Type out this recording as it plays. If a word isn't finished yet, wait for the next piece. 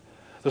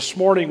This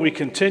morning we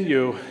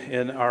continue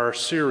in our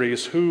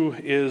series, Who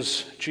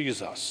is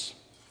Jesus?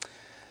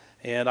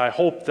 And I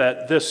hope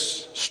that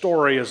this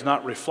story is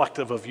not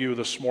reflective of you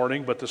this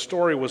morning, but the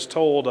story was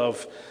told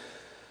of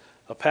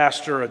a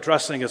pastor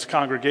addressing his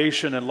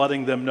congregation and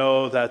letting them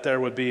know that there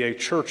would be a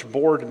church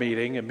board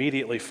meeting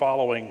immediately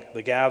following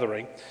the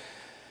gathering.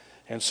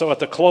 And so at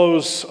the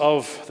close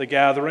of the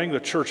gathering, the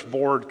church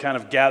board kind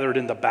of gathered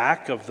in the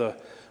back of the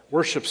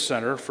worship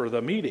center for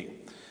the meeting.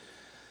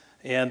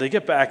 And they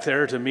get back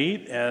there to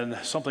meet, and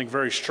something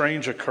very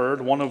strange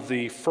occurred. One of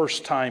the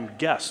first-time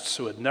guests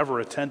who had never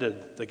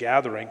attended the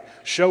gathering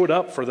showed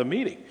up for the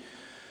meeting.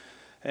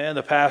 And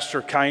the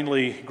pastor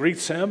kindly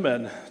greets him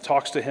and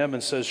talks to him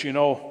and says,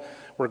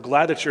 we're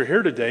glad that you're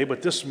here today,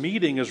 but this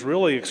meeting is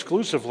really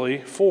exclusively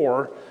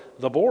for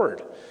the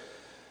board.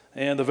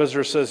 And the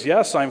visitor says,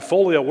 yes, I'm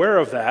fully aware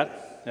of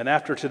that. And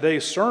after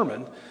today's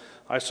sermon,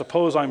 I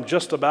suppose I'm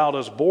just about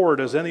as bored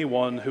as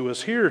anyone who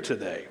is here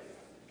today.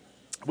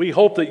 We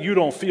hope that you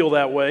don't feel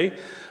that way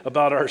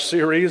about our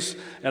series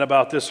and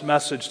about this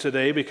message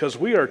today, because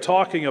we are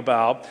talking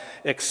about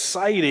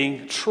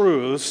exciting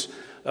truths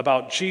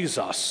about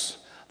Jesus.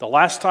 The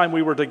last time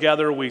we were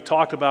together, we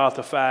talked about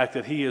the fact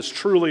that He is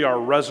truly our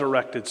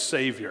resurrected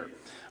Savior,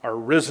 our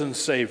risen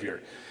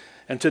Savior.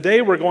 And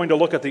today we're going to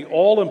look at the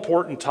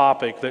all-important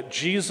topic that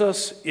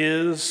Jesus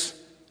is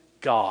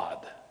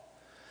God.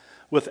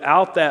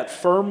 Without that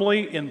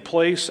firmly in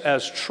place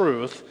as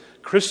truth,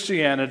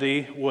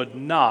 Christianity would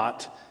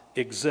not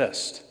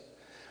exist.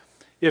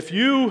 If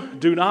you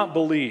do not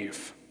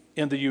believe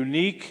in the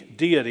unique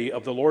deity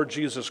of the Lord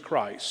Jesus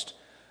Christ,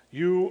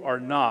 you are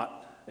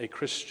not a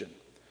Christian,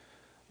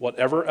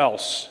 whatever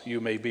else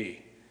you may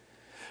be.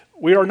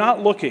 We are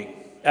not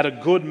looking at a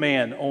good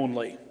man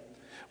only.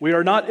 We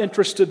are not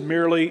interested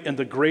merely in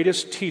the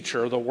greatest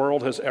teacher the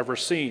world has ever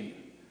seen.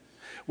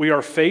 We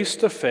are face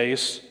to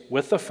face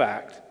with the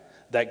fact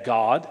that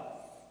God,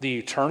 the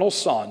eternal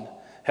Son,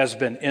 has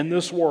been in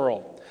this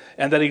world,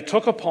 and that He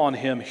took upon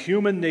Him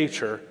human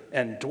nature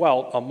and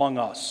dwelt among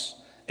us,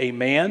 a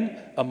man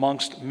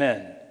amongst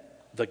men,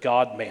 the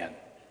God-man.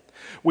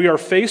 We are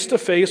face to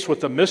face with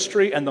the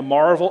mystery and the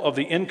marvel of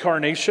the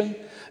incarnation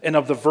and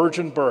of the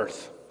virgin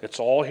birth. It's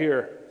all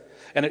here,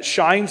 and it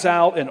shines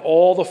out in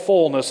all the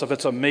fullness of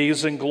its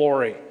amazing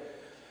glory.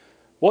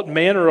 What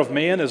manner of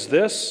man is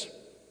this?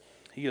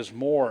 He is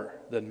more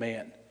than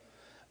man.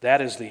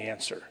 That is the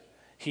answer.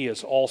 He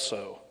is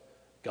also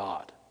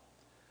God.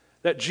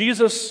 That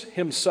Jesus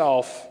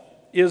Himself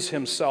is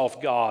Himself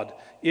God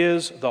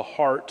is the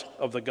heart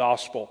of the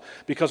gospel,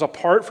 because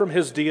apart from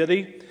His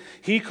deity,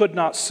 He could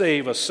not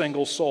save a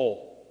single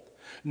soul.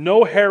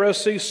 No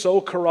heresy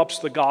so corrupts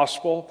the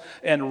gospel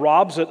and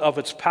robs it of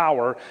its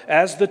power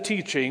as the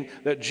teaching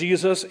that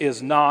Jesus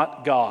is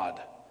not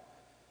God.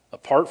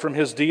 Apart from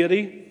His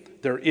deity,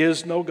 there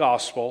is no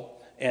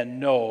gospel and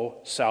no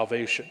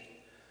salvation.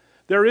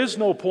 There is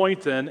no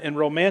point then in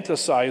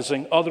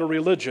romanticizing other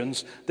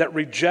religions that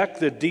reject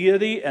the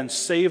deity and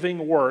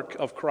saving work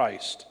of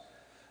Christ.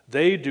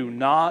 They do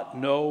not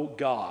know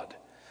God,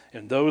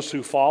 and those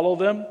who follow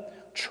them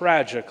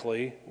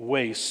tragically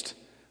waste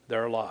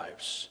their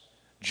lives.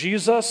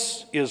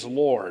 Jesus is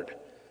Lord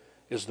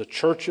is the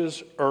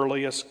church's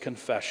earliest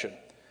confession.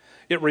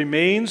 It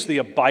remains the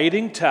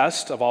abiding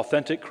test of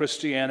authentic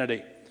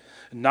Christianity.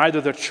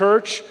 Neither the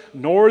church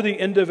nor the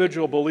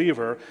individual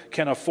believer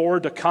can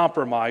afford to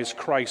compromise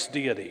Christ's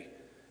deity.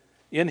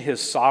 In His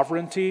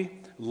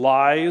sovereignty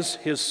lies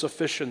His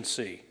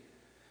sufficiency.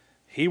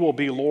 He will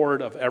be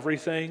Lord of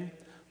everything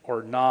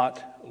or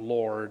not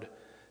Lord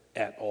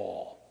at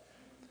all.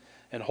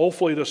 And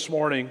hopefully this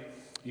morning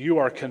you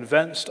are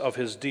convinced of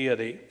His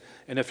deity.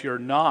 And if you're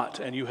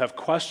not, and you have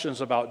questions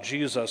about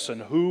Jesus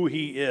and who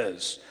He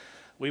is,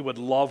 we would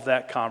love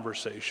that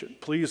conversation.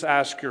 Please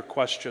ask your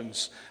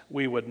questions.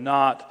 We would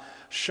not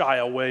shy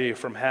away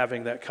from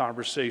having that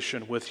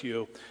conversation with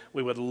you.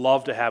 We would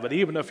love to have it,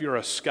 even if you're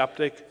a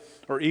skeptic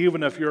or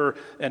even if you're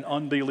an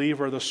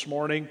unbeliever this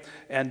morning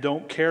and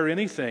don't care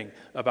anything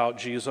about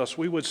Jesus.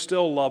 We would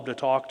still love to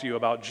talk to you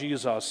about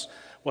Jesus,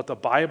 what the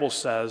Bible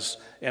says,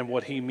 and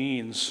what He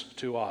means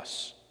to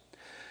us.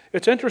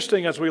 It's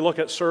interesting as we look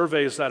at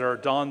surveys that are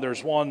done.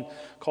 There's one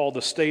called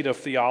the State of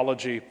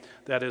Theology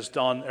that is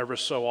done ever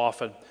so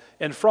often.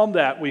 And from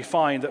that, we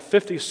find that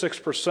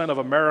 56% of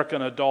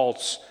American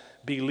adults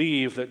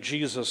believe that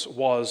Jesus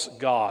was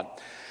God.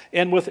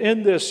 And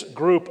within this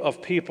group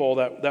of people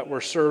that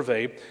were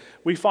surveyed,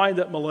 we find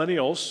that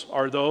millennials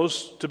are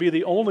those to be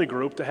the only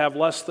group to have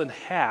less than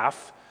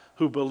half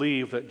who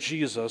believe that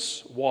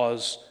Jesus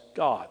was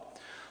God.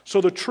 So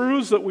the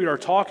truths that we are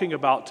talking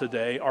about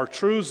today are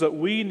truths that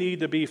we need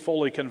to be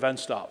fully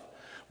convinced of.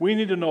 We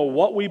need to know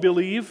what we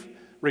believe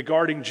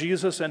regarding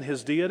Jesus and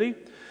His deity,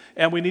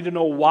 and we need to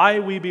know why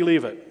we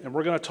believe it. And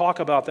we're going to talk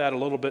about that a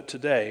little bit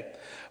today.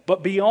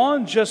 But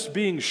beyond just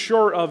being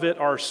sure of it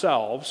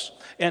ourselves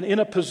and in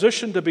a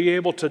position to be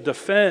able to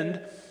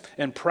defend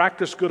and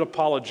practice good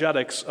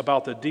apologetics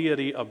about the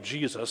deity of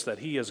Jesus, that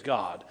He is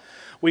God,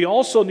 We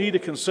also need to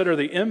consider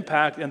the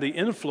impact and the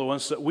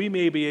influence that we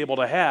may be able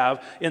to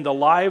have in the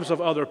lives of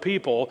other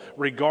people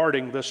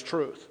regarding this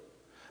truth,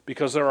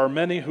 because there are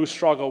many who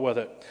struggle with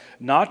it,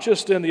 not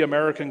just in the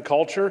American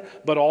culture,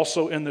 but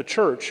also in the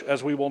church,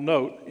 as we will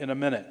note in a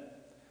minute.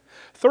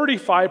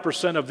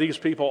 35% of these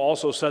people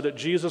also said that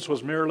Jesus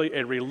was merely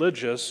a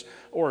religious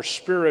or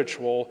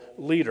spiritual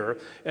leader,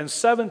 and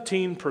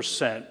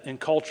 17% in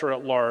culture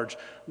at large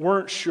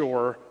weren't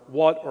sure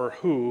what or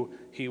who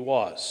he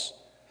was.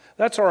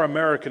 That's our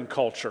American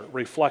culture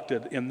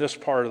reflected in this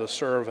part of the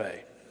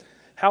survey.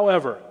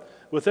 However,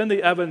 within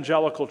the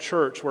evangelical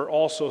church, we're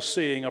also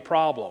seeing a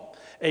problem,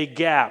 a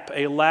gap,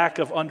 a lack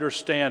of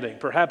understanding,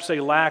 perhaps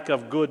a lack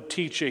of good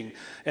teaching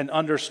and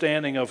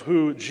understanding of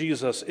who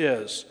Jesus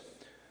is.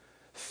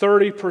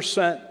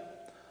 30%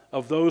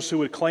 of those who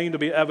would claim to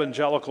be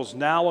evangelicals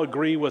now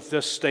agree with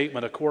this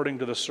statement according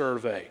to the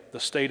survey, the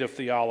State of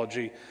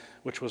Theology,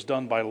 which was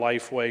done by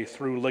Lifeway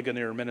through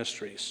Ligonier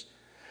Ministries.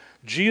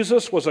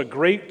 Jesus was a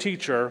great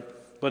teacher,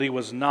 but he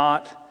was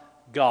not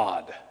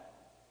God.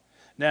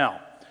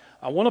 Now,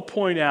 I want to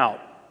point out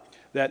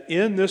that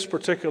in this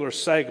particular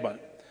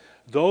segment,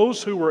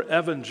 those who were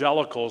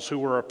evangelicals who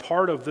were a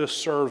part of this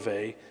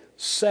survey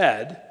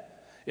said,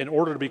 in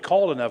order to be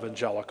called an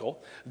evangelical,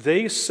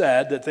 they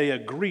said that they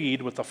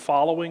agreed with the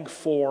following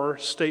 4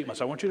 statements.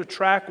 I want you to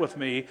track with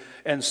me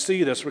and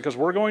see this, because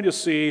we're going to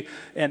see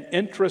an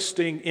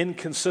interesting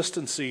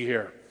inconsistency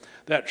here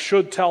that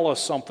should tell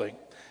us something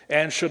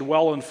and should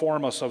well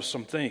inform us of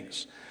some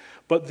things.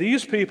 But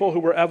these people who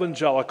were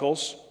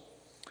evangelicals,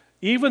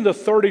 even the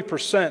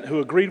 30% who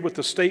agreed with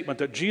the statement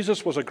that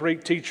Jesus was a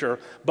great teacher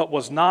but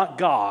was not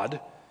God,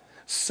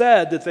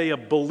 said that they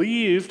have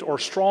believed or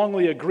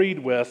strongly agreed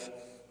with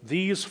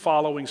these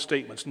following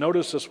statements.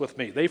 Notice this with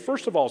me. They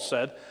first of all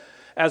said,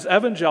 as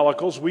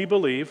evangelicals, we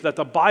believe that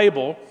the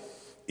Bible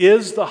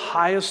is the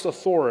highest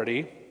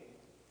authority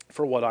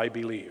for what I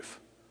believe.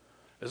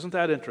 Isn't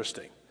that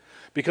interesting?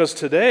 Because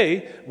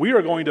today, we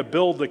are going to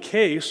build the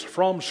case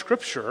from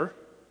Scripture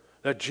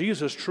that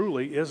Jesus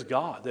truly is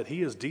God, that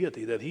he is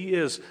deity, that he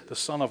is the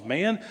Son of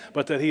Man,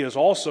 but that he is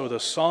also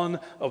the Son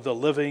of the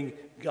living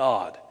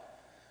God.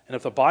 And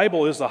if the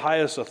Bible is the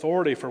highest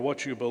authority for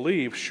what you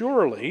believe,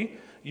 surely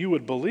you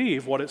would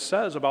believe what it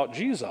says about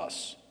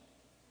Jesus.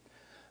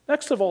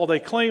 Next of all, they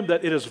claim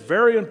that it is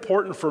very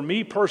important for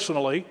me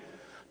personally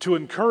to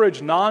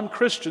encourage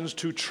non-Christians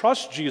to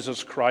trust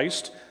Jesus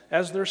Christ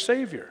as their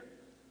Savior.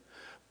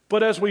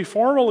 But as we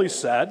formally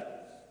said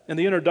in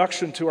the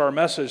introduction to our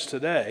message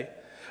today,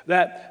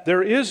 that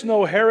there is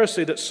no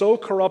heresy that so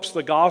corrupts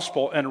the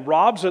gospel and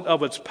robs it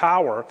of its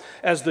power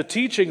as the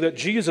teaching that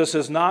Jesus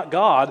is not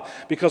God,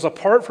 because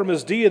apart from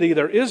his deity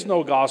there is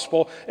no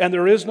gospel and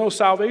there is no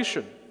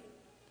salvation.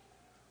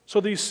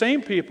 So these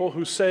same people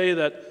who say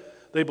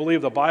that they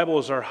believe the Bible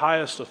is their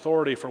highest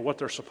authority for what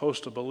they're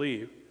supposed to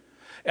believe,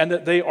 and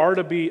that they are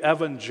to be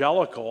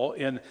evangelical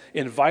in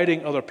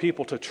inviting other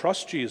people to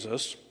trust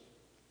Jesus,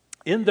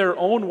 in their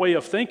own way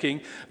of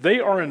thinking, they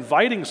are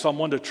inviting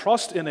someone to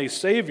trust in a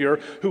Savior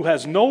who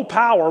has no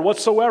power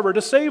whatsoever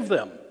to save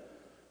them,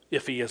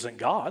 if he isn't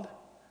God,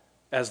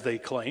 as they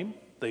claim.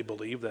 They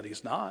believe that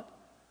he's not.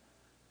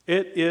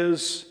 It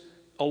is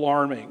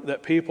alarming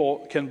that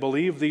people can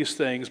believe these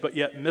things but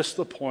yet miss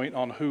the point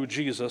on who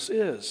Jesus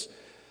is.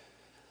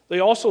 They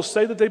also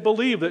say that they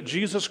believe that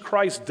Jesus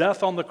Christ's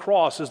death on the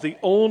cross is the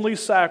only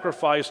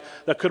sacrifice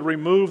that could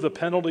remove the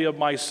penalty of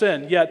my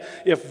sin. Yet,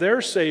 if their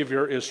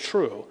Savior is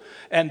true,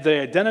 and the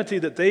identity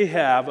that they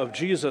have of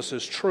Jesus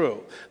is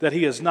true, that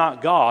he is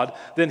not God,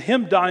 then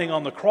him dying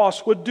on the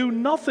cross would do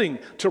nothing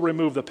to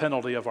remove the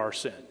penalty of our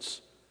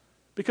sins.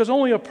 Because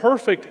only a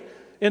perfect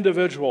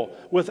individual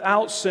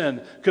without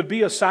sin could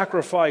be a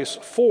sacrifice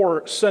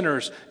for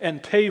sinners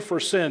and pay for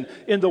sin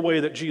in the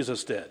way that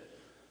Jesus did.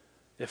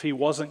 If he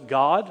wasn't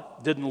God,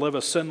 didn't live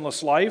a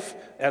sinless life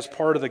as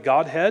part of the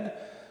Godhead,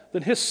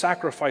 then his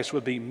sacrifice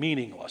would be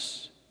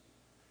meaningless.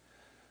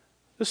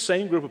 This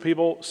same group of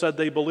people said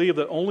they believe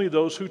that only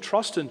those who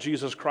trust in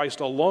Jesus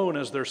Christ alone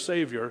as their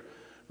Savior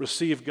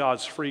receive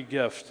God's free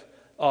gift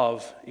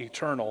of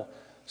eternal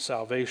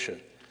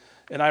salvation.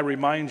 And I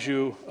remind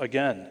you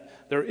again,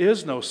 there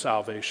is no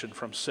salvation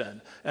from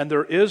sin, and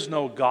there is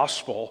no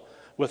gospel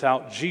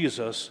without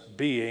Jesus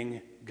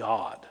being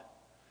God.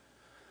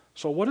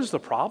 So what is the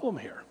problem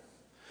here?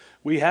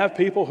 We have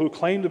people who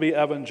claim to be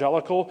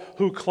evangelical,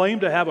 who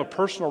claim to have a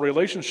personal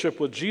relationship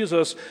with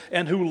Jesus,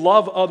 and who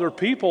love other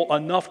people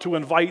enough to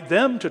invite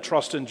them to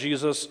trust in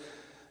Jesus,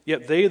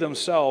 yet they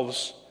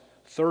themselves,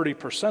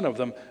 30% of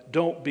them,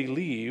 don't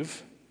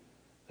believe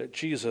that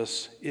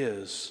Jesus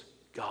is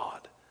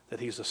God, that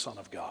he's the Son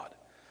of God.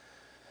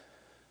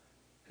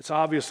 It's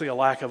obviously a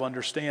lack of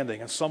understanding,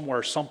 and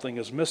somewhere something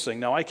is missing.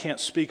 Now, I can't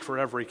speak for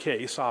every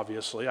case,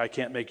 obviously. I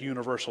can't make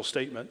universal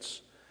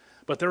statements.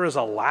 But there is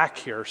a lack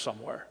here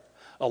somewhere,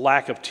 a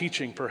lack of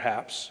teaching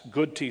perhaps,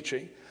 good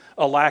teaching,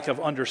 a lack of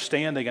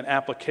understanding and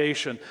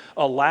application,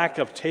 a lack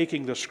of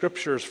taking the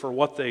Scriptures for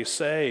what they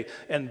say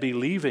and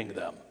believing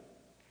them.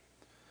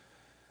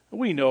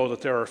 We know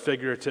that there are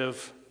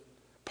figurative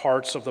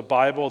parts of the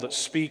Bible that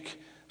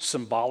speak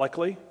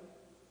symbolically.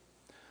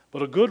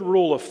 But a good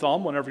rule of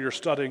thumb whenever you're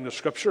studying the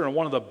Scripture, and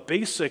one of the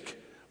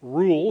basic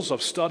rules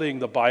of studying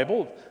the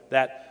Bible,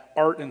 that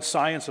art and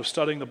science of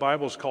studying the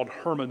Bible is called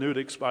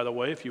hermeneutics, by the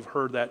way, if you've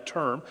heard that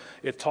term.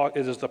 It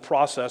is the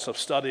process of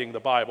studying the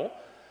Bible.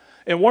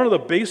 And one of the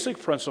basic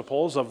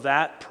principles of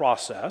that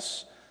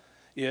process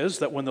is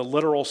that when the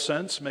literal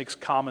sense makes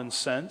common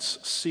sense,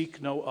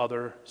 seek no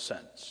other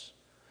sense.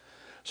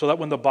 So that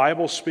when the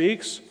Bible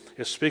speaks,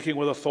 it's speaking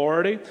with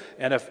authority,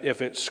 and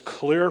if it's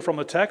clear from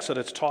the text that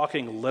it's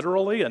talking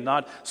literally and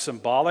not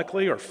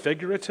symbolically or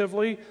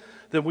figuratively,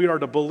 then we are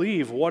to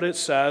believe what it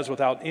says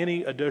without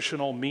any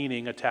additional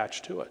meaning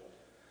attached to it.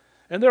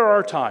 And there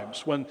are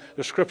times when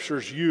the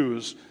Scriptures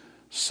use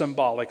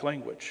symbolic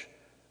language.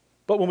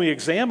 But when we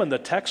examine the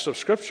texts of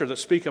Scripture that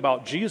speak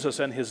about Jesus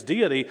and his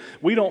deity,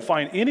 we don't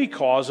find any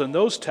cause in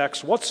those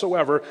texts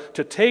whatsoever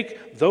to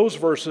take those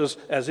verses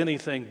as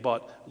anything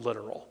but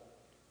literal.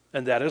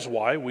 And that is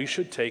why we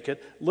should take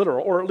it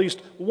literal, or at least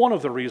one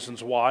of the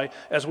reasons why,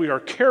 as we are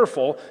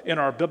careful in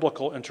our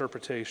biblical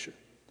interpretation.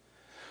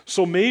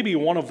 So maybe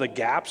one of the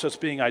gaps that's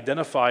being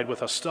identified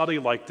with a study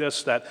like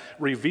this that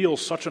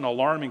reveals such an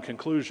alarming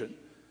conclusion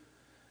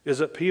is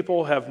that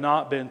people have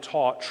not been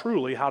taught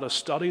truly how to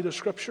study the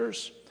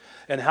Scriptures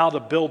and how to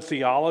build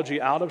theology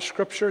out of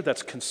Scripture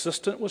that's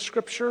consistent with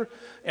Scripture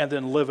and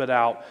then live it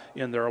out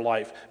in their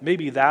life.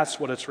 Maybe that's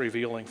what it's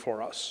revealing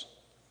for us.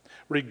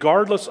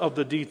 Regardless of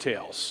the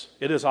details,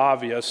 it is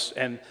obvious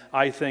and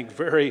I think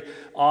very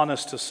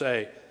honest to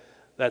say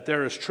that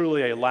there is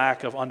truly a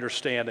lack of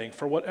understanding,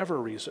 for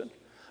whatever reason,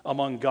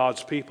 among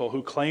God's people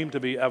who claim to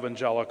be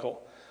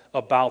evangelical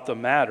about the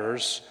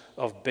matters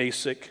of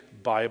basic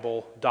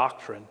Bible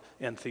doctrine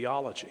and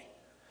theology.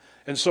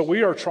 And so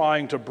we are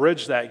trying to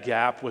bridge that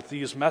gap with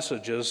these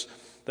messages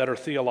that are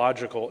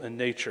theological in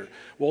nature.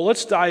 Well,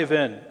 let's dive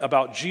in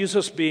about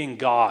Jesus being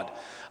God.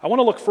 I want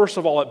to look first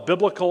of all at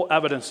biblical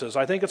evidences.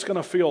 I think it's going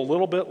to feel a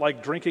little bit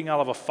like drinking out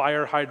of a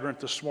fire hydrant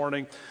this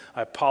morning.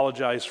 I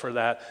apologize for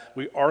that.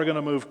 We are going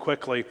to move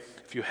quickly.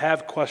 If you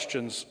have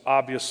questions,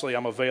 obviously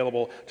I'm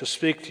available to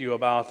speak to you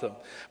about them.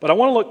 But I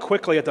want to look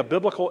quickly at the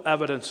biblical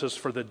evidences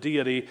for the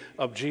deity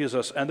of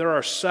Jesus, and there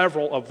are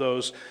several of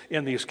those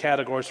in these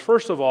categories.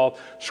 First of all,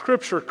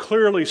 Scripture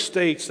clearly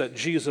states that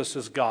Jesus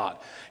is God.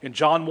 In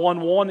John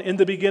 1:1, in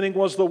the beginning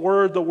was the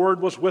Word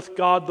was with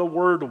God, the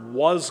Word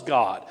was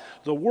God.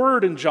 The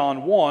Word in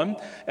John 1,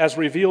 as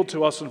revealed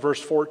to us in verse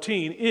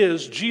 14,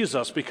 is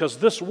Jesus, because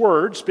this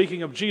Word,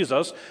 speaking of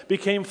Jesus,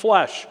 became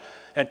flesh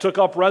and took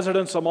up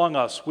residence among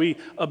us. We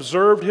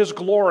observed his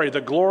glory.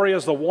 The glory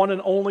as the one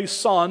and only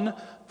Son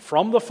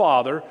from the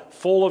Father,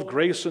 full of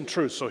grace and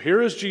truth. So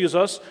here is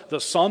Jesus,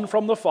 the Son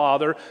from the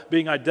Father,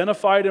 being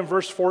identified in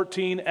verse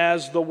 14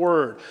 as the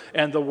Word.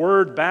 And the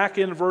Word back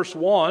in verse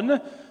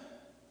 1,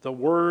 the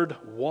Word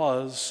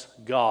was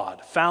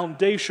God.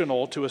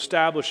 Foundational to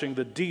establishing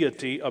the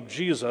deity of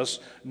Jesus.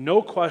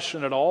 No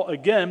question at all.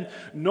 Again,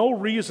 no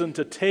reason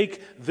to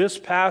take this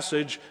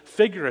passage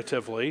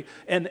figuratively,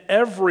 and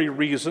every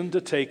reason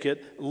to take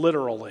it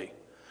literally.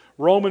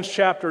 Romans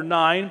chapter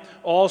 9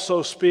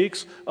 also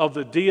speaks of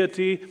the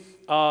deity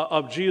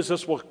of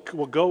Jesus.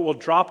 We'll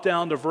drop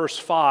down to verse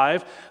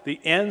 5. The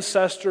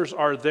ancestors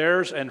are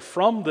theirs, and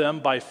from them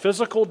by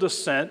physical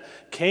descent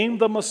came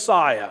the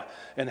Messiah.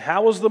 And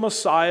how is the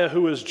Messiah,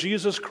 who is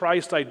Jesus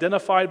Christ,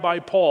 identified by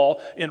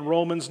Paul in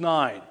Romans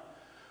 9?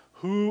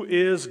 Who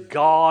is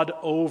God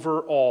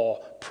over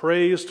all,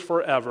 praised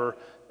forever.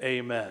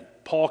 Amen.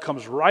 Paul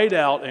comes right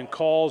out and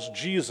calls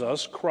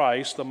Jesus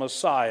Christ, the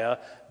Messiah,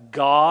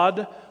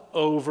 God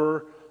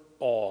over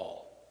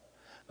all.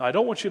 Now, I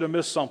don't want you to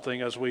miss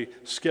something as we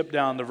skip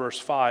down to verse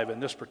 5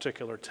 in this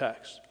particular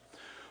text.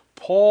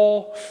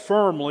 Paul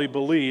firmly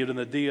believed in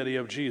the deity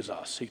of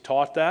Jesus. He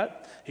taught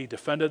that. He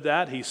defended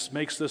that. He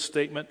makes this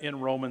statement in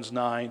Romans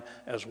 9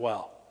 as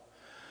well.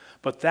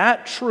 But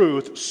that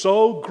truth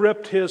so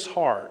gripped his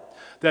heart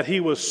that he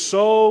was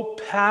so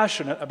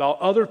passionate about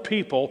other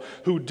people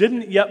who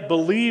didn't yet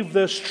believe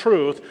this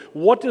truth.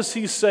 What does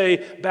he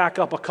say back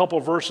up a couple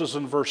verses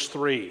in verse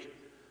 3?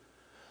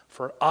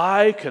 For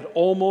I could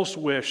almost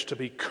wish to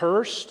be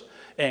cursed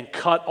and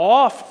cut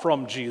off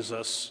from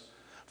Jesus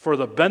for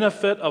the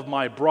benefit of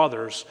my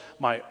brothers,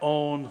 my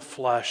own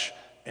flesh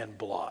and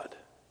blood.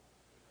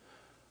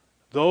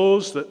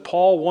 Those that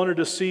Paul wanted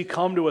to see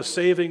come to a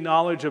saving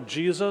knowledge of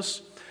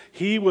Jesus,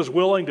 he was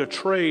willing to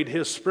trade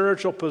his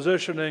spiritual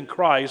position in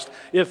Christ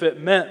if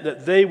it meant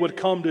that they would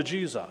come to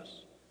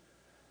Jesus.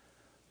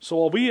 So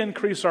while we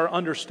increase our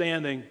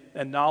understanding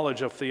and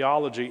knowledge of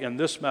theology in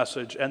this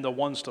message and the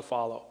ones to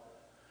follow,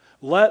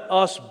 let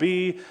us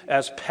be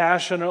as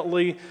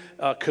passionately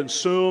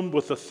consumed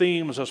with the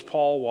themes as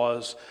Paul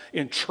was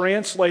in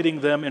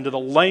translating them into the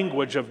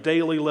language of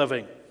daily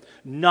living,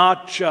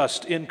 not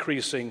just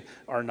increasing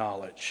our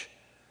knowledge.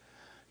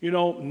 You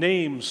know,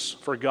 names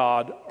for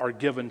God are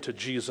given to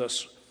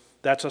Jesus.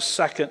 That's a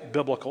second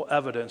biblical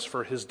evidence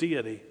for his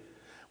deity.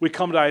 We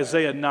come to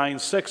Isaiah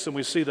 9:6 and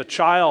we see the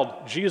child,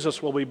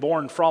 Jesus, will be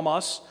born from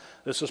us.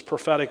 This is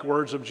prophetic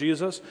words of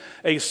Jesus.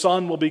 A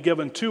son will be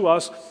given to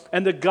us,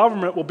 and the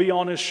government will be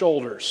on his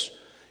shoulders.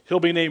 He'll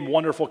be named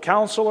Wonderful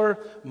Counselor,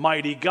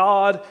 Mighty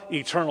God,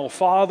 Eternal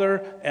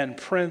Father, and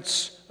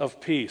Prince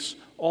of Peace.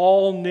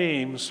 All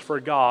names for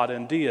God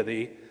and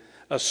deity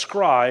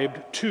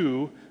ascribed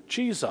to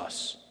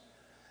Jesus.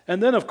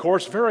 And then, of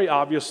course, very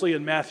obviously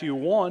in Matthew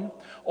 1,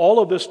 all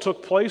of this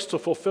took place to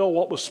fulfill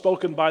what was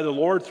spoken by the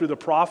Lord through the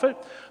prophet.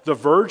 The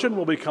virgin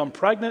will become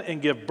pregnant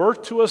and give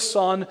birth to a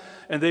son,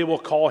 and they will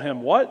call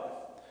him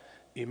what?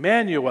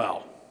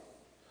 Emmanuel.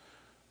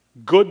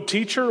 Good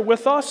teacher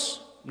with us?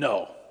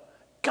 No.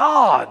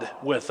 God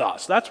with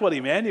us. That's what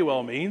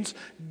Emmanuel means.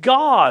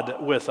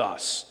 God with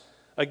us.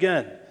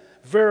 Again,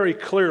 very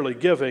clearly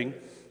giving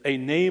a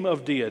name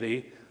of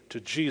deity to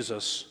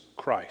Jesus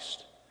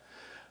Christ.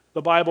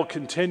 The Bible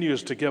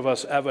continues to give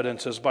us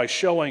evidences by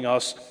showing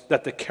us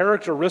that the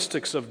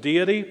characteristics of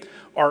deity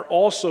are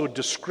also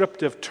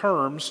descriptive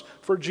terms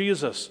for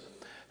Jesus.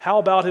 How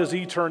about his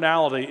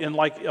eternality in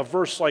like a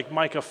verse like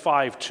Micah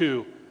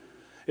 5:2?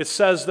 It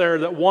says there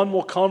that one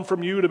will come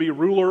from you to be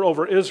ruler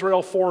over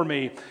Israel for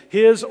me.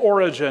 His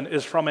origin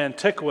is from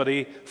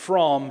antiquity,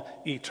 from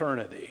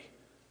eternity.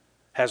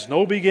 Has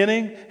no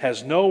beginning,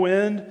 has no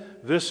end.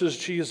 This is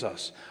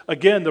Jesus.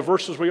 Again, the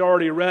verses we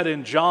already read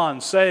in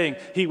John saying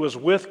he was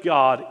with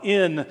God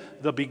in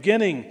the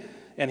beginning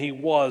and he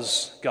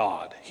was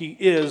God. He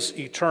is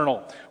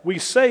eternal. We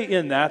say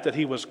in that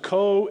he was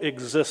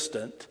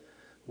coexistent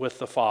with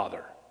the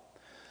Father.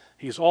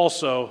 He's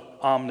also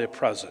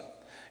omnipresent.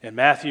 In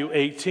Matthew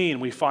 18,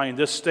 we find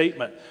this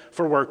statement,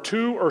 "For where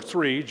 2 or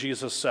 3,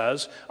 Jesus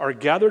says, are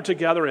gathered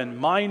together in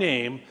my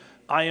name,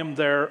 I am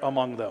there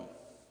among them."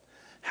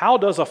 How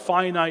does a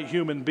finite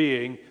human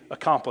being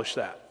accomplish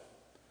that?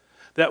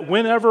 That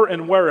whenever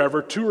and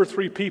wherever 2 or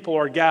 3 people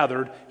are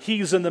gathered,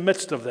 he's in the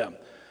midst of them.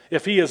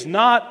 If he is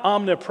not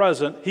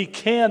omnipresent, he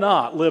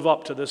cannot live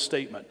up to this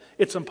statement.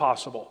 It's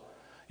impossible.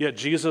 Yet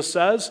Jesus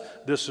says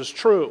this is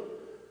true.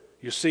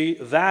 You see,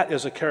 that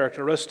is a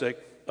characteristic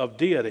of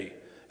deity.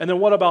 And then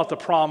what about the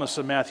promise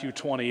in Matthew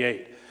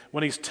 28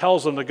 when he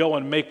tells them to go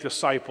and make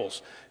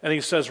disciples? And he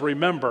says,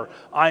 remember,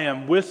 I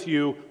am with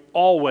you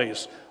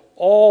always.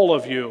 All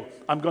of you,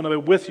 I'm going to be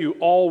with you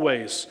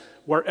always,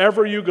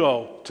 wherever you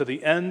go, to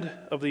the end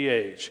of the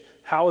age.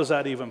 How is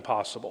that even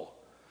possible?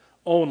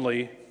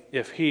 Only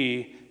if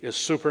he is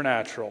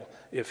supernatural,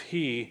 if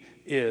he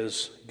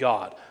is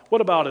God.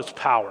 What about his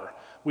power?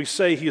 We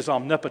say he's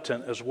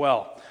omnipotent as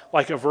well,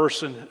 like a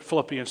verse in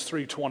Philippians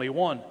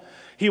 3:21.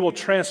 He will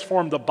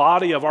transform the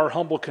body of our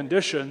humble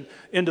condition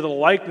into the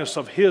likeness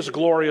of his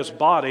glorious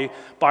body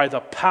by the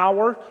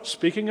power,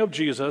 speaking of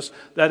Jesus,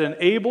 that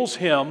enables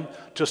him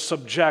to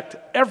subject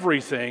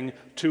everything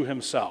to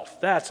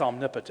himself. That's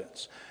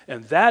omnipotence.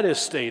 And that is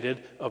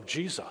stated of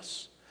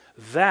Jesus.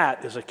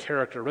 That is a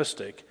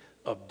characteristic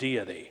of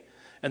deity.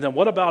 And then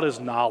what about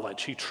his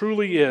knowledge? He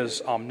truly is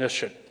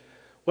omniscient.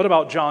 What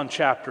about John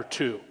chapter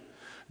 2?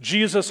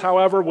 Jesus,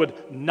 however,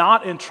 would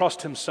not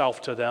entrust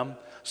himself to them,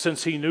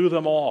 since he knew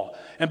them all.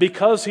 And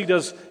because he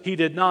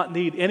did not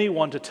need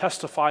anyone to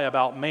testify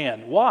about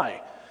man.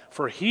 Why?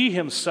 For he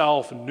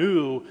himself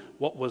knew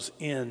what was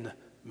in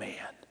man.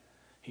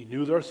 He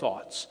knew their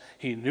thoughts.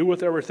 He knew what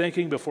they were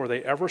thinking before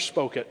they ever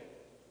spoke it.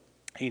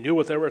 He knew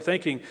what they were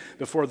thinking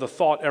before the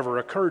thought ever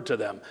occurred to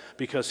them,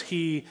 because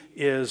he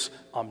is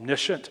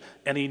omniscient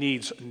and he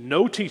needs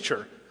no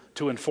teacher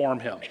to inform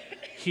him.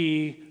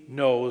 He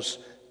knows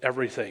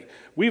everything.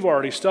 We've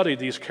already studied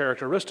these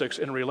characteristics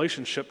in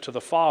relationship to the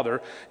Father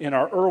in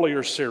our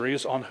earlier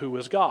series on who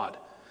is God.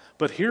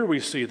 But here we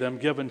see them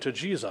given to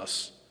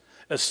Jesus,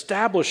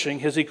 establishing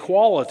his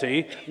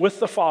equality with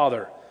the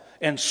Father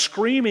and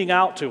screaming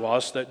out to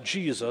us that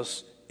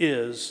Jesus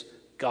is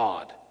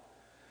God.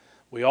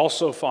 We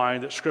also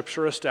find that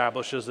Scripture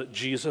establishes that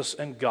Jesus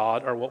and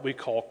God are what we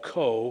call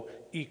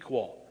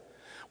co-equal.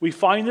 We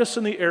find this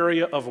in the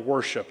area of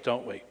worship,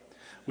 don't we?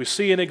 We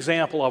see an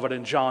example of it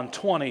in John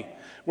 20,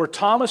 where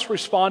Thomas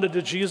responded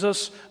to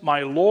Jesus,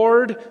 "My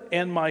Lord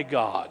and my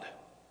God."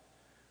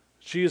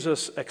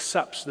 Jesus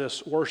accepts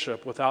this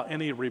worship without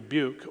any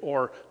rebuke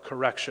or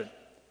correction.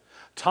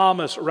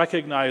 Thomas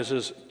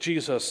recognizes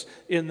Jesus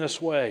in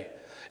this way,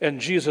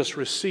 and Jesus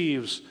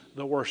receives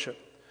the worship.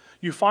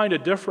 You find a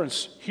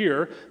difference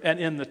here and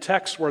in the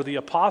text where the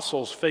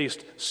apostles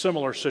faced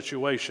similar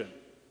situation,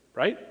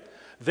 right?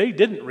 They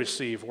didn't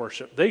receive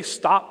worship. They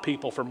stopped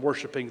people from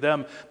worshiping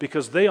them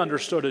because they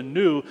understood and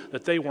knew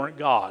that they weren't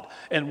God,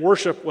 and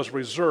worship was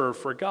reserved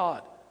for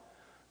God.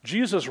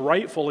 Jesus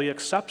rightfully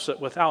accepts it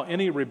without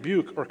any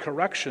rebuke or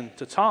correction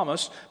to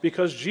Thomas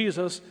because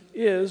Jesus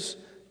is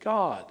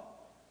God.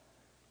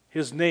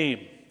 His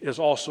name is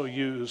also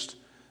used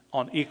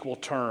on equal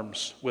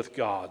terms with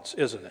God's,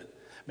 isn't it?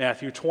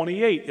 Matthew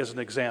 28 is an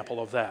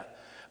example of that.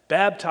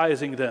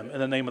 Baptizing them in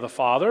the name of the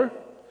Father,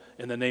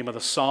 in the name of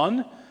the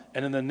Son,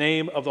 and in the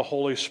name of the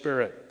Holy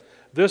Spirit.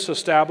 This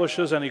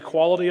establishes an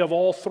equality of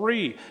all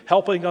three,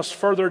 helping us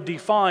further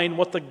define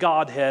what the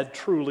Godhead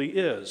truly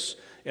is.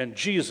 And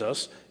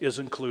Jesus is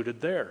included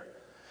there.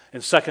 In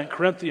 2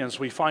 Corinthians,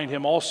 we find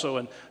him also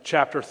in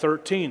chapter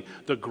 13.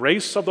 The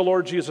grace of the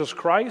Lord Jesus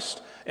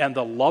Christ and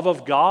the love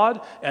of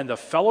God and the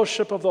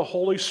fellowship of the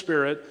Holy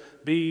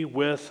Spirit be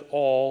with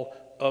all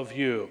of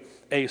you.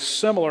 A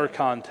similar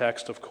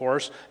context, of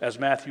course, as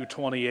Matthew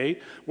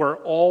 28, where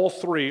all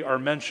three are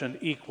mentioned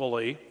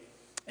equally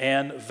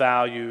and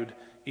valued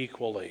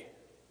equally.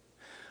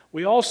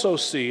 We also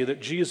see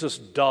that Jesus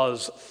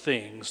does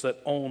things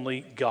that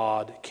only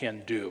God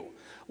can do,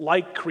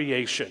 like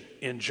creation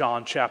in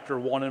John chapter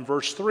 1 and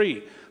verse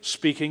 3,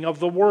 speaking of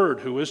the Word,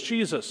 who is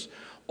Jesus.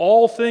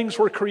 All things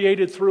were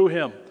created through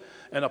him,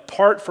 and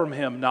apart from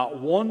him, not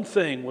one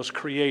thing was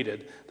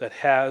created that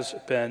has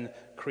been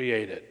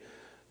created.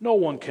 No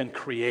one can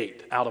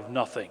create out of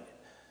nothing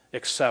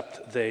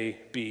except they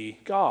be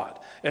God.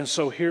 And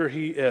so here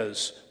he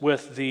is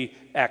with the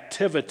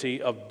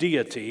activity of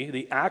deity,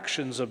 the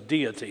actions of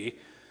deity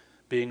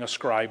being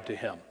ascribed to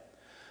him.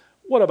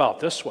 What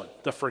about this one?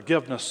 The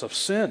forgiveness of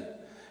sin.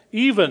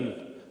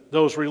 Even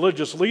those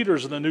religious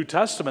leaders in the New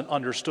Testament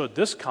understood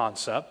this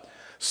concept.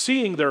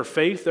 Seeing their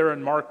faith there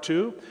in Mark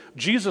 2,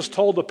 Jesus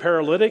told the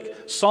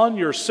paralytic, "Son,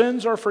 your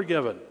sins are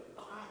forgiven."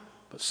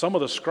 But some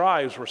of the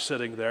scribes were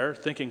sitting there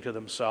thinking to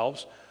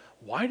themselves,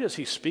 "Why does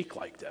he speak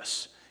like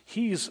this?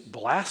 He's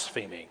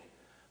blaspheming.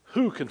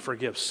 Who can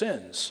forgive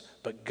sins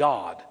but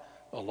God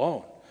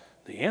alone?"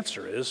 The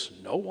answer is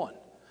no one.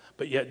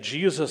 But yet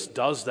Jesus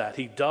does that.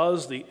 He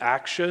does the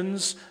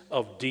actions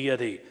of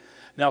deity.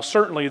 Now,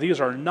 certainly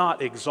these are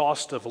not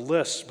exhaustive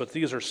lists, but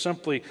these are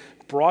simply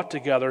brought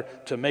together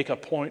to make a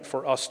point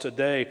for us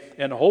today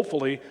and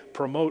hopefully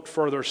promote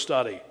further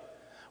study.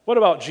 What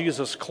about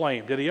Jesus'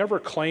 claim? Did he ever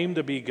claim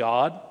to be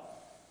God?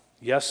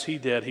 Yes, he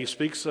did. He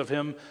speaks of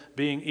him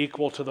being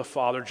equal to the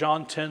Father.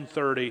 John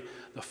 10:30,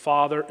 the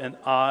Father and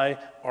I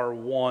are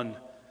one.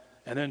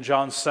 And then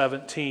John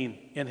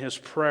 17, in his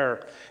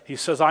prayer, he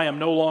says, "I am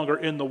no longer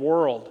in the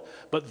world,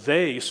 but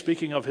they,"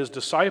 speaking of his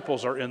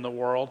disciples, "are in the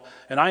world,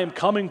 and I am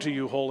coming to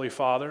you, Holy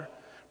Father.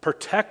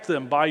 Protect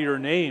them by your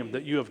name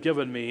that you have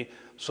given me,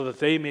 so that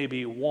they may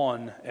be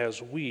one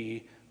as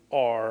we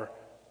are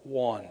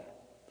one."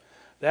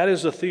 That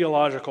is the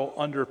theological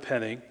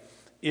underpinning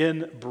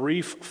in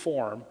brief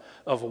form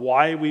of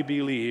why we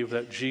believe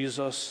that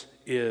Jesus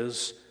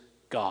is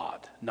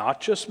God.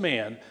 Not just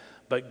man,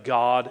 but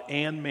God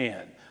and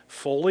man.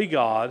 Fully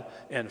God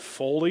and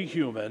fully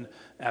human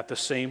at the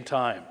same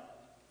time.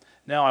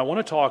 Now, I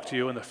want to talk to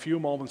you in the few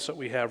moments that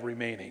we have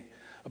remaining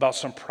about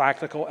some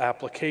practical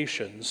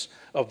applications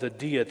of the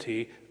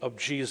deity of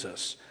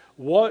Jesus.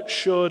 What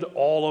should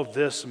all of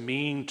this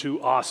mean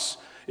to us?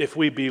 If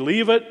we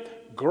believe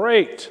it,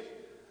 great.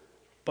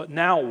 But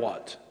now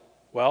what?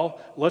 Well,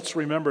 let's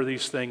remember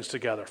these things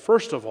together.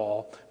 First of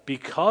all,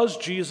 because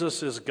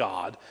Jesus is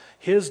God,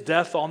 his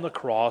death on the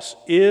cross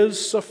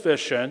is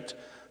sufficient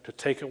to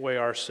take away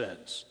our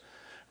sins.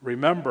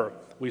 Remember,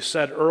 we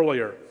said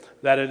earlier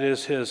that it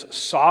is his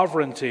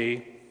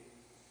sovereignty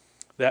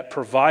that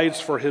provides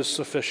for his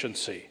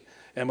sufficiency.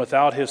 And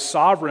without his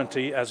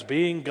sovereignty as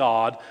being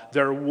God,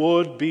 there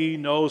would be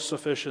no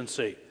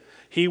sufficiency.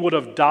 He would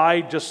have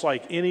died just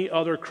like any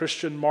other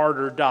Christian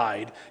martyr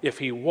died if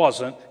he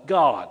wasn't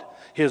God.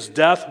 His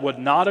death would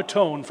not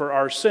atone for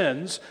our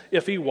sins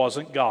if he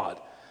wasn't God.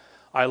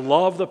 I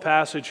love the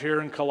passage here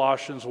in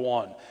Colossians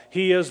 1.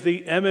 He is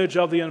the image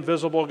of the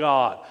invisible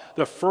God,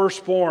 the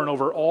firstborn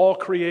over all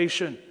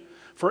creation.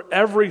 For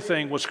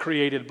everything was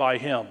created by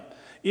him,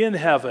 in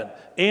heaven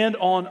and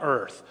on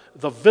earth,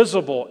 the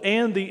visible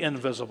and the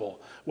invisible,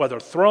 whether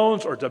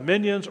thrones or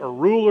dominions or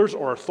rulers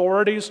or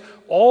authorities,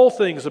 all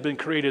things have been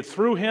created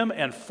through him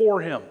and for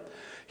him.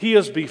 He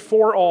is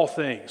before all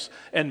things,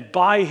 and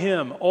by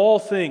him all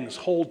things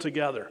hold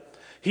together.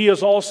 He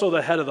is also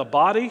the head of the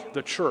body,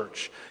 the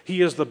church.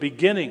 He is the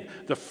beginning,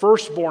 the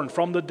firstborn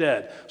from the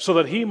dead, so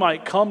that he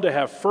might come to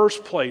have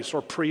first place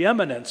or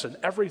preeminence in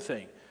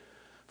everything.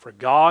 For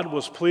God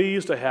was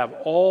pleased to have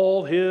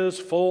all his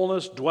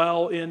fullness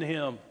dwell in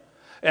him,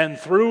 and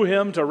through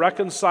him to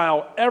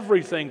reconcile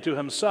everything to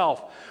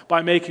himself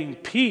by making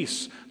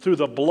peace through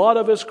the blood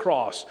of his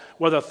cross,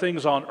 whether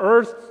things on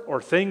earth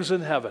or things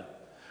in heaven.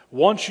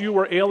 Once you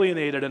were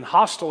alienated and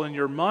hostile in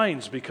your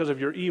minds because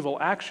of your evil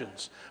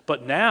actions,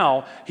 but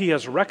now he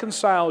has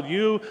reconciled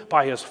you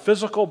by his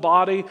physical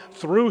body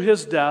through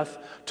his death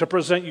to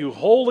present you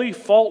holy,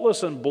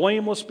 faultless, and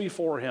blameless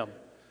before him,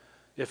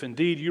 if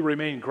indeed you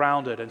remain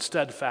grounded and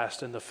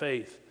steadfast in the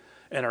faith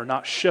and are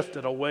not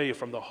shifted away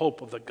from the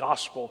hope of the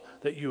gospel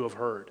that you have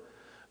heard.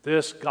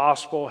 This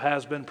gospel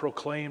has been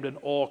proclaimed in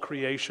all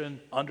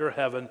creation under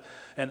heaven,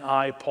 and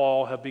I,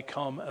 Paul, have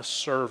become a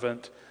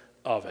servant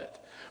of it.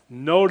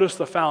 Notice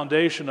the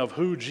foundation of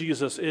who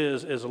Jesus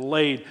is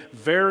laid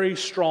very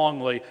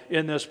strongly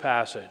in this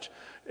passage.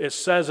 It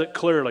says it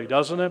clearly,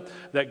 doesn't it?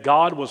 That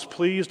God was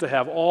pleased to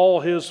have all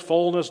his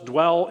fullness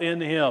dwell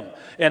in him.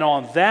 And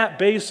on that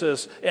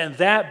basis, and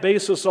that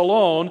basis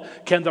alone,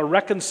 can the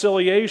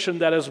reconciliation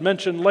that is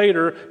mentioned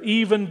later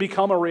even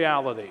become a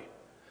reality.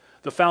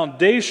 The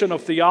foundation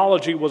of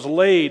theology was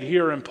laid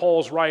here in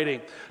Paul's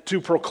writing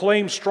to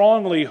proclaim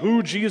strongly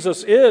who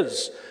Jesus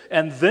is,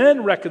 and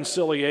then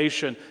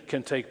reconciliation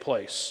can take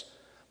place.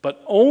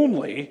 But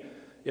only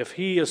if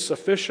he is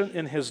sufficient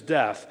in his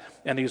death,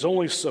 and he's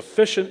only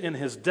sufficient in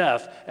his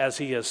death as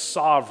he is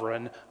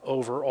sovereign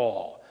over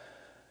all.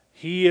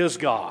 He is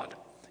God,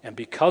 and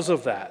because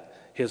of that,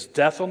 his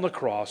death on the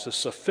cross is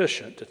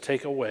sufficient to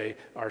take away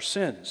our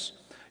sins.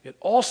 It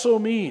also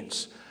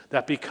means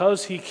that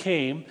because he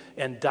came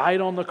and died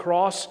on the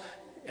cross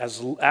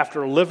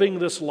after living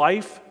this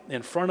life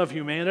in front of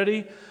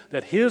humanity,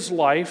 that his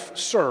life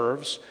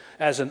serves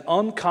as an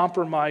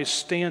uncompromised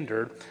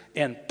standard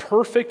and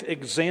perfect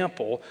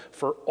example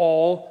for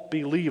all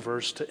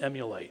believers to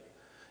emulate.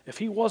 If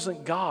he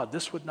wasn't God,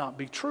 this would not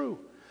be true.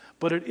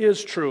 But it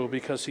is true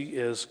because he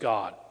is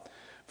God.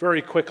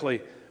 Very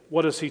quickly,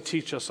 what does he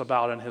teach us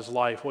about in his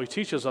life? Well, he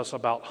teaches us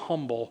about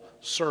humble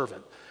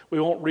servant. We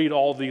won't read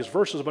all these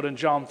verses, but in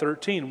John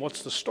 13,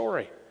 what's the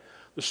story?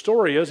 The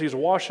story is he's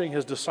washing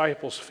his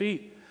disciples'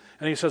 feet.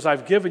 And he says,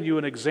 I've given you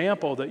an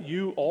example that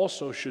you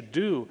also should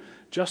do,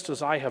 just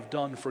as I have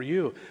done for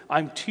you.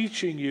 I'm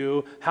teaching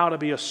you how to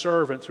be a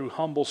servant through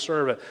humble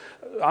servant.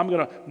 I'm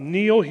going to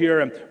kneel here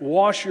and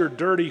wash your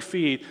dirty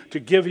feet to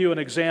give you an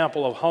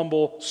example of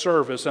humble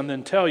service and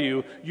then tell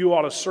you you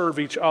ought to serve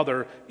each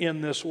other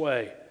in this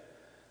way.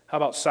 How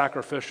about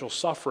sacrificial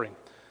suffering?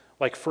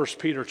 Like 1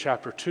 Peter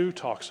chapter 2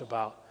 talks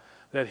about.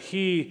 That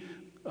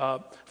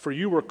for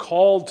you were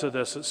called to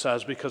this, it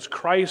says, because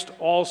Christ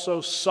also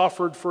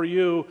suffered for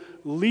you,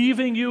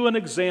 leaving you an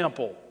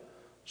example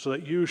so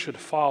that you should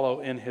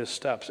follow in his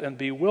steps and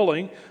be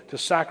willing to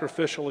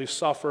sacrificially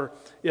suffer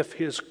if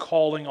his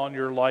calling on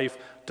your life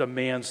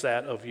demands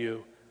that of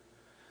you.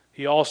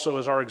 He also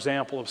is our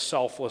example of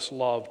selfless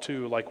love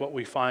too, like what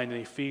we find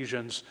in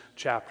Ephesians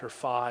chapter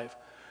 5,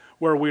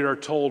 where we are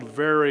told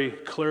very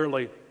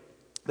clearly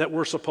that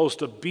we're supposed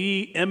to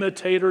be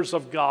imitators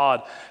of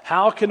God.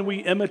 How can we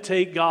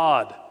imitate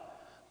God?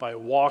 By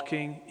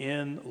walking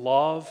in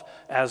love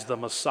as the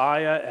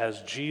Messiah,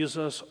 as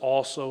Jesus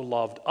also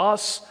loved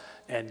us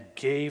and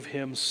gave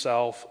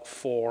himself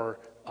for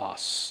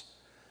us.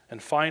 And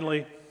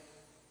finally,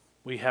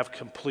 we have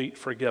complete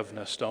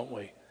forgiveness, don't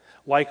we?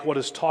 Like what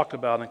is talked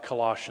about in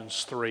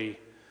Colossians 3.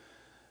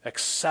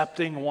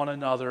 Accepting one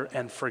another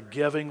and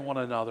forgiving one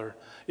another.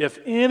 If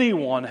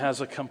anyone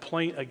has a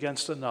complaint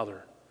against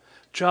another,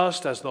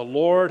 just as the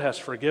Lord has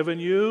forgiven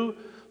you,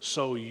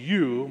 so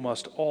you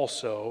must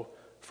also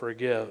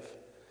forgive.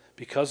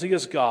 Because he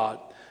is God,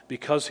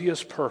 because he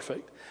is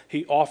perfect,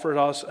 he offered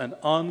us an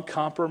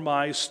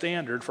uncompromised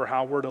standard for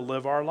how we're to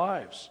live our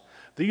lives.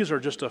 These are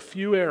just a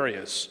few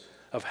areas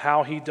of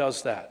how he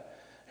does that.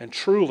 And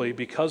truly,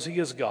 because he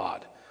is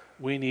God,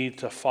 we need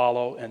to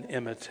follow and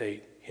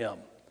imitate him.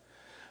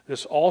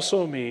 This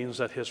also means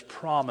that his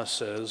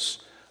promises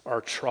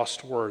are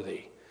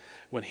trustworthy.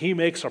 When he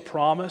makes a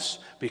promise,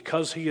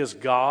 because he is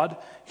God,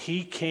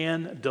 he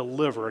can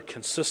deliver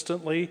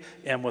consistently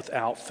and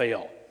without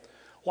fail.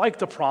 Like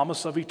the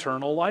promise of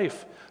eternal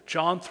life.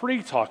 John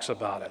 3 talks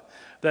about it,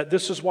 that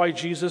this is why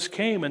Jesus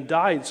came and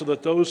died, so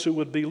that those who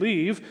would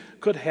believe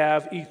could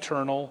have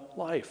eternal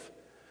life.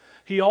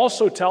 He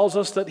also tells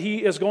us that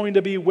he is going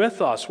to be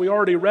with us. We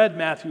already read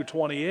Matthew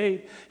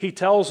 28. He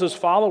tells his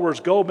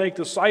followers, go make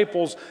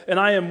disciples, and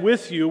I am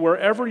with you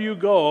wherever you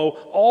go,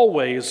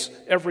 always,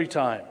 every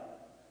time.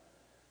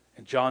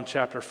 In John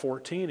chapter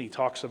 14, he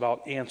talks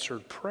about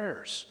answered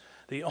prayers.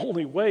 The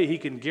only way he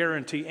can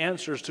guarantee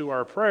answers to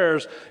our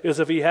prayers is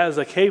if he has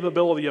the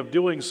capability of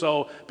doing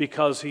so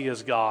because he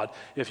is God.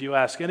 If you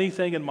ask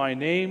anything in my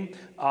name,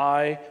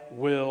 I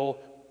will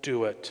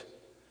do it.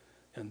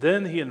 And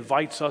then he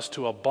invites us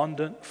to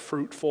abundant,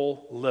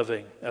 fruitful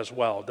living as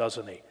well,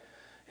 doesn't he?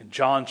 In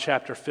John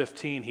chapter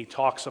 15, he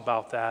talks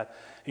about that.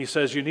 He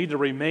says, you need to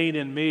remain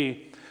in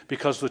me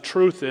because the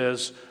truth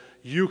is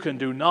you can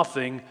do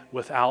nothing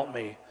without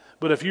me.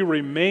 But if you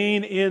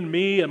remain in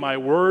me and my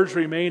words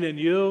remain in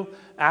you,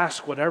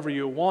 ask whatever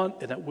you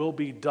want and it will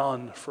be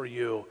done for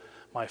you.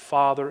 My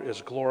Father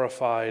is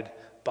glorified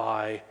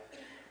by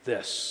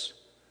this.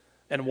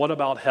 And what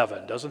about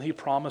heaven? Doesn't he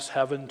promise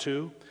heaven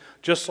too?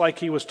 Just like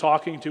he was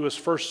talking to his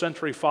first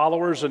century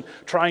followers and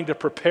trying to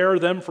prepare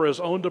them for his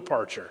own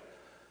departure.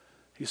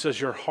 He says,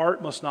 your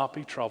heart must not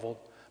be troubled.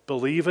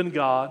 Believe in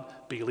God.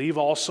 Believe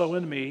also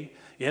in me.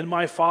 In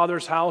my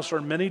Father's house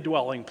are many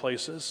dwelling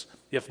places.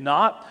 If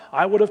not,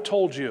 I would have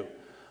told you,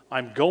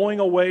 I'm going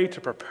away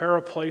to prepare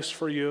a place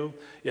for you.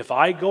 If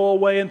I go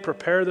away and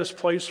prepare this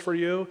place for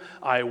you,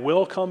 I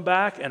will come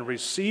back and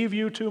receive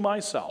you to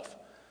myself,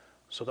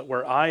 so that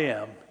where I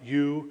am,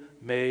 you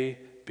may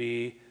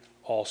be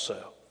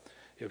also.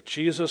 If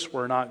Jesus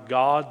were not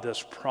God,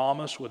 this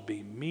promise would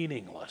be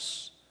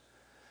meaningless.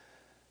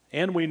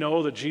 And we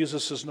know that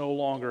Jesus is no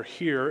longer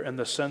here in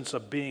the sense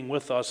of being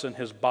with us in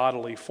his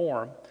bodily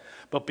form.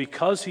 But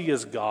because he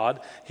is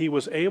God, he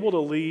was able to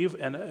leave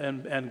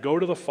and go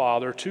to the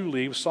Father to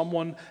leave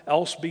someone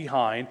else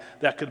behind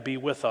that could be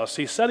with us.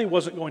 He said he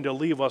wasn't going to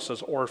leave us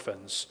as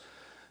orphans.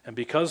 And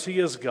because he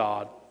is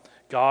God,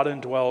 God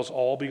indwells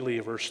all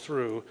believers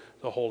through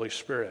the Holy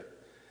Spirit.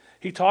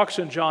 He talks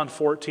in John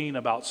 14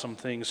 about some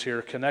things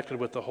here connected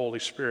with the Holy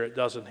Spirit,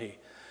 doesn't he?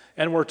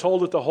 And we're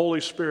told that the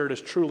Holy Spirit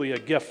is truly a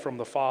gift from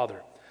the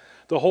Father.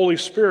 The Holy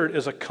Spirit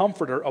is a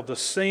comforter of the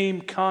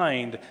same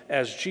kind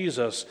as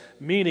Jesus,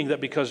 meaning that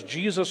because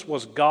Jesus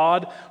was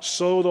God,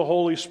 so the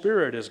Holy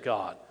Spirit is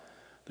God.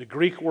 The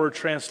Greek word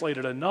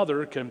translated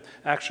another can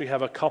actually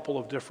have a couple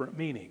of different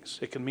meanings.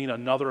 It can mean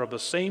another of the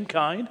same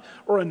kind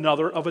or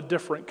another of a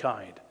different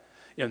kind.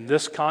 In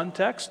this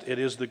context, it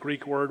is the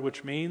Greek word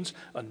which means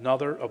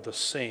another of the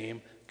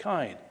same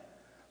kind.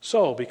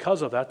 So,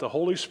 because of that, the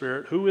Holy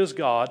Spirit, who is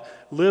God,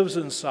 lives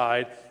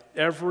inside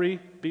every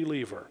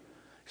believer.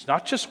 He's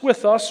not just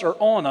with us or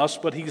on us,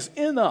 but He's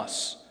in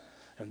us.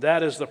 And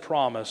that is the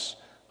promise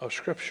of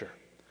Scripture.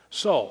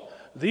 So,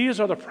 these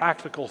are the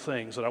practical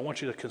things that I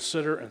want you to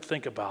consider and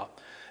think about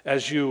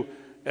as you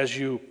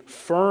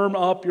firm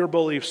up your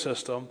belief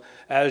system,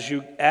 as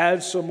you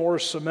add some more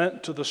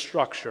cement to the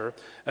structure,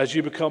 as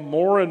you become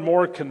more and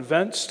more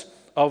convinced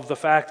of the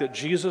fact that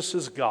Jesus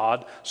is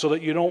God so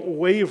that you don't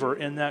waver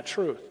in that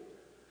truth.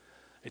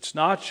 It's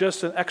not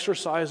just an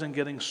exercise in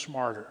getting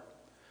smarter.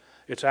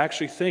 It's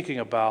actually thinking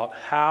about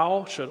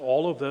how should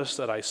all of this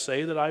that I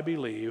say that I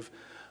believe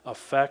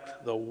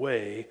affect the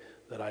way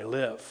that I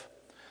live.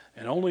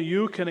 And only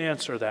you can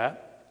answer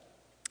that.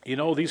 You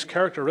know, these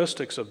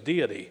characteristics of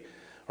deity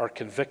are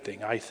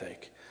convicting, I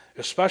think,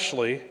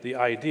 especially the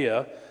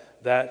idea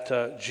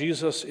that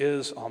Jesus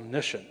is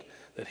omniscient,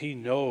 that He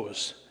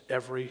knows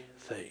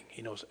everything.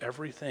 He knows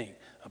everything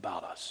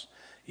about us,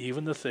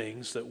 even the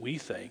things that we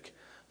think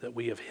that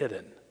we have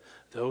hidden.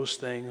 Those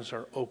things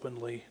are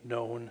openly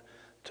known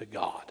to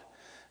God.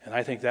 And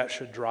I think that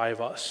should drive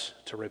us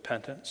to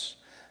repentance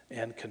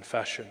and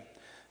confession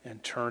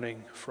and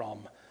turning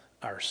from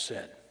our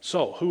sin.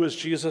 So, who is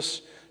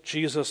Jesus?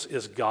 Jesus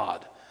is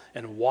God.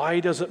 And why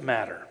does it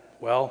matter?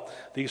 Well,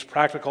 these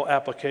practical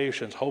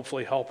applications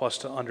hopefully help us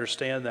to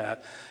understand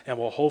that and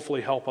will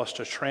hopefully help us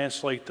to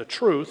translate the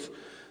truth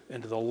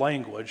into the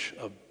language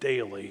of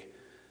daily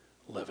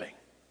living.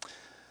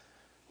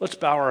 Let's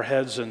bow our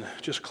heads and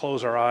just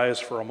close our eyes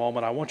for a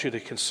moment. I want you to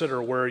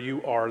consider where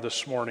you are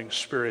this morning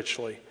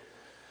spiritually.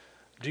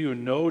 Do you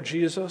know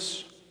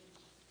Jesus?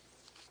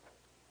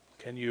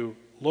 Can you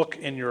look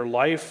in your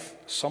life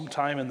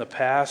sometime in the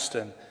past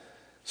and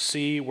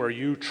see where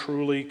you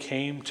truly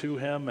came to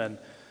Him and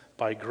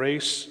by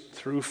grace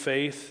through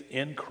faith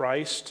in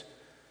Christ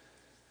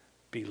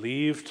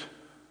believed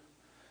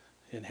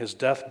in His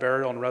death,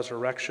 burial, and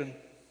resurrection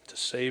to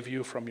save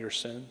you from your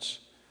sins?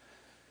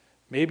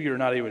 Maybe you're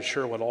not even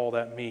sure what all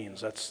that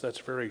means. That's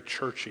very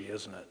churchy,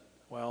 isn't it?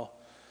 Well,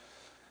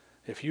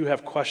 if you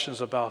have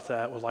questions about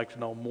that, would like to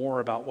know more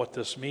about what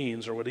this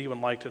means, or would even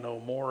like to know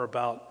more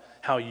about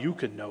how you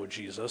can know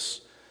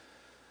Jesus,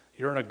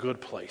 you're in a good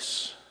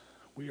place.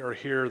 We are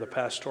here, the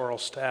pastoral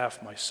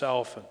staff,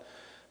 myself and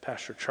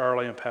Pastor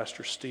Charlie and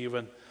Pastor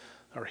Stephen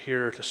are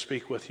here to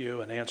speak with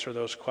you and answer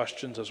those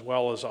questions, as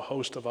well as a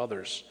host of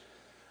others.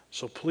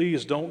 So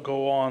please don't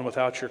go on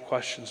without your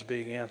questions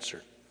being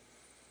answered.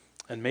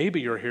 And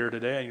maybe you're here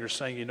today and you're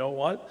saying, you know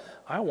what?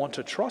 I want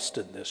to trust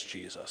in this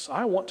Jesus.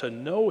 I want to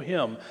know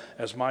Him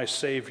as my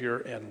Savior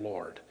and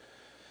Lord.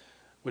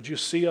 Would you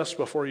see us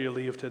before you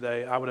leave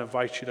today? I would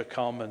invite you to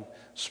come and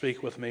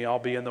speak with me. I'll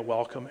be in the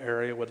welcome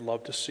area. Would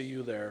love to see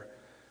you there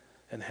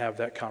and have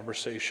that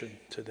conversation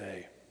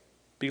today.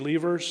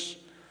 Believers,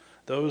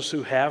 those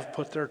who have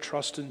put their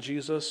trust in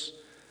Jesus,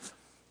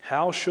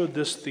 how should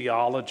this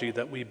theology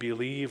that we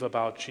believe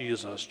about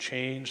Jesus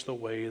change the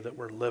way that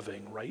we're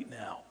living right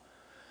now?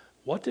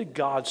 What did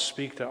God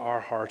speak to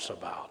our hearts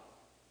about?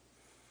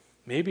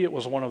 Maybe it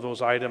was one of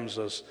those items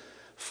as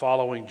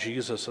following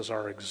Jesus as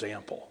our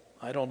example.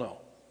 I don't know.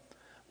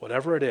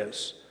 Whatever it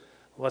is,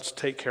 let's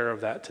take care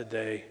of that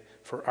today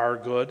for our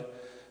good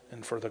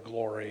and for the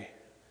glory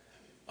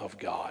of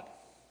God.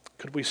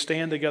 Could we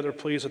stand together,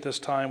 please, at this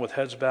time with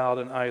heads bowed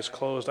and eyes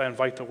closed? I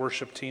invite the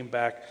worship team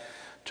back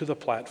to the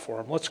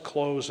platform. Let's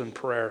close in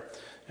prayer,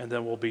 and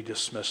then we'll be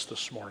dismissed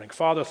this morning.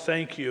 Father,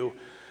 thank you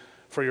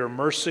for your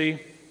mercy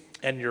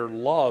and your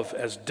love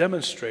as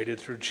demonstrated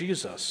through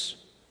Jesus.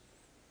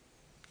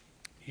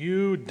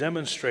 You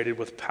demonstrated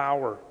with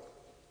power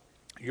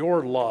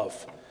your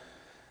love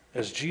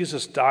as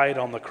Jesus died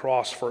on the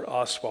cross for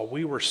us while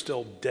we were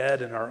still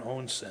dead in our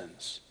own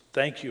sins.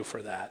 Thank you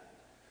for that.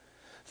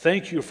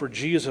 Thank you for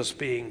Jesus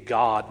being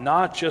God,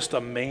 not just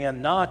a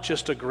man, not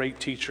just a great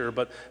teacher,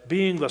 but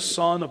being the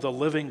Son of the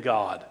living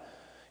God,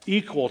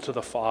 equal to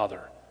the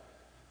Father.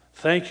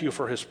 Thank you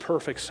for His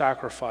perfect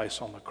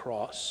sacrifice on the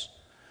cross,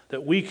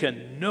 that we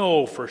can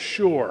know for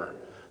sure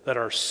that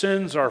our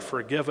sins are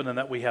forgiven and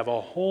that we have a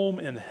home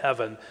in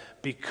heaven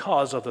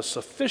because of the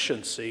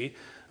sufficiency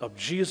of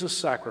Jesus'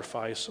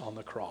 sacrifice on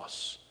the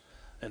cross.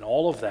 And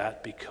all of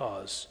that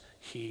because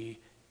He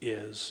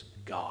is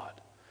God.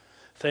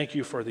 Thank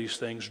you for these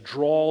things.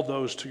 Draw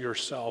those to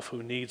yourself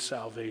who need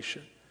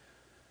salvation.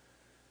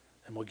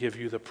 And we'll give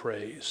you the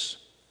praise.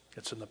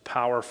 It's in the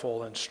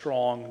powerful and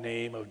strong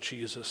name of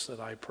Jesus that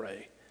I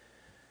pray.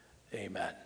 Amen.